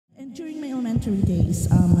And during my elementary days,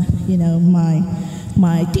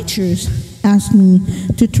 my teachers asked me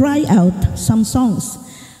to try out some songs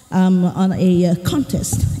on a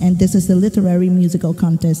contest, and this is the literary musical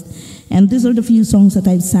contest. And these are the few songs that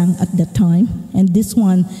I've sang at that time, and this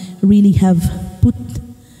one really have put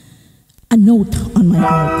a note on my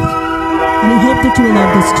heart. And I hope that you will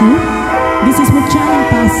love this too. This is Mutya Ng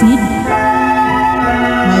Pasig,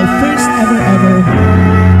 my first ever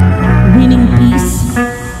winning piece.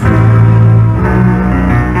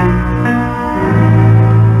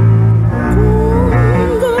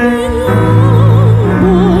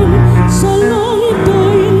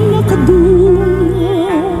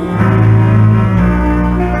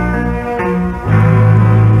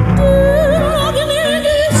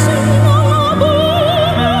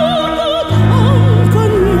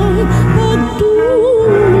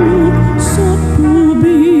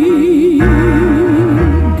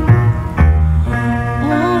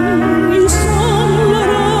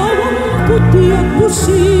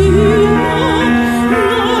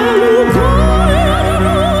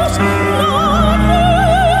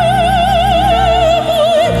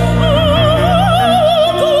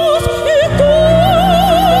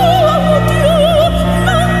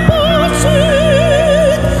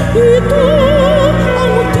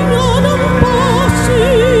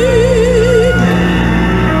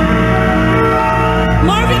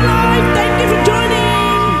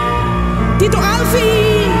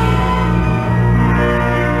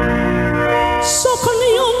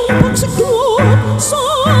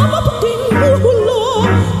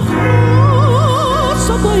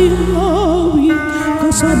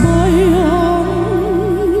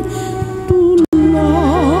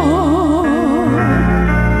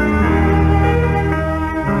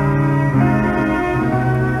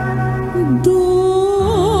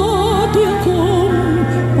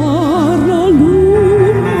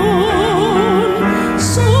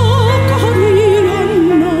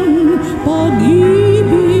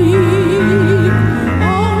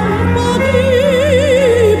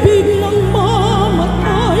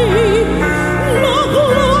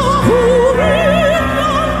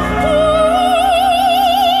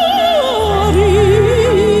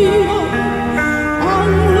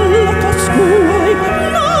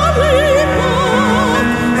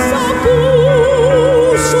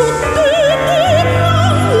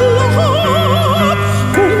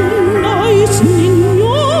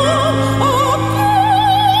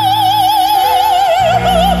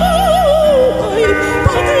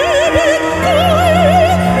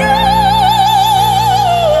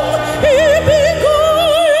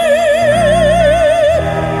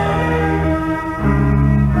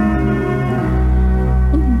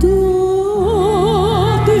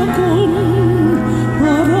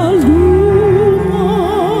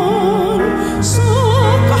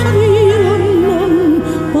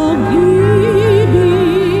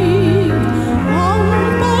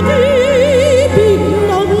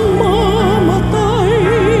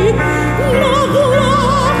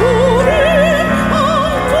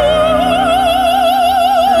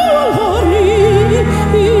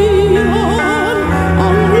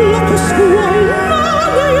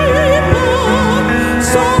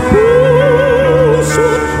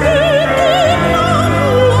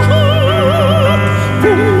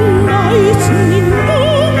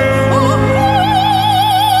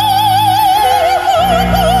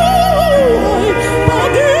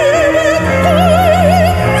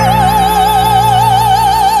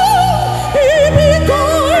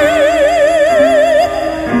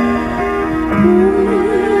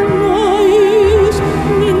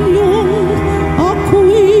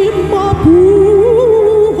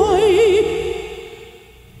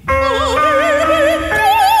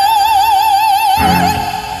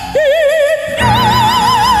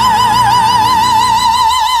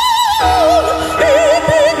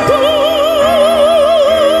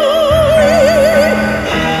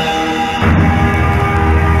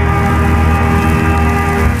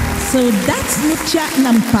 Mutya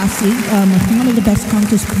Ng Pasig, one of the best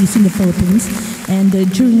contest pieces in the Philippines, and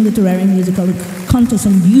during literary musical contests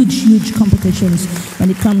and huge competitions when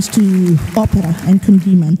it comes to opera and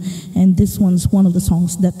kundiman. And this one's one of the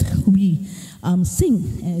songs that we sing,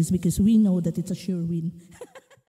 is because we know that it's a sure win.